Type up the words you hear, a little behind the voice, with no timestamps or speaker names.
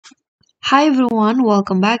Hi everyone,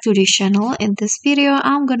 welcome back to this channel. In this video,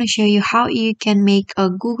 I'm gonna show you how you can make a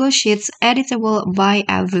Google Sheets editable by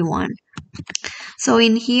everyone. So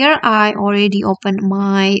in here, I already opened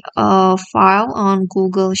my file on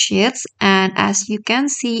Google Sheets, and as you can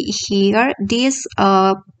see here, this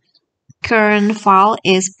current file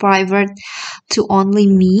is private to only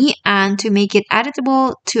me, and to make it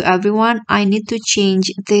editable to everyone, I need to change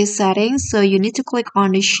these settings. So you need to click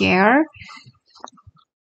on the share,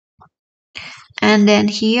 and then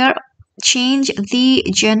here change the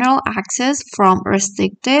general access from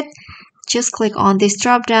restricted. Just click on this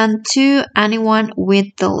drop down to anyone with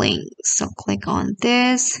the link. So click on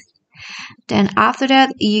this. Then after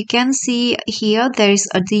that, you can see here there is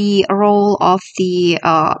the role of the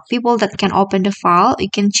people that can open the file. You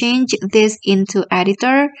can change this into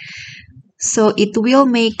editor, so it will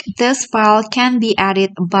make this file can be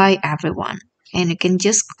edited by everyone. And you can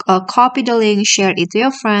just copy the link, share it to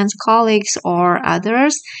your friends, colleagues, or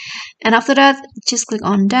others. And after that, just click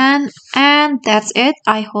on done. And that's it.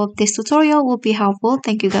 I hope this tutorial will be helpful.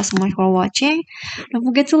 Thank you guys so much for watching. Don't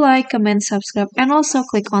forget to like, comment, subscribe, and also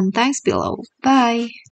click on thanks below. Bye.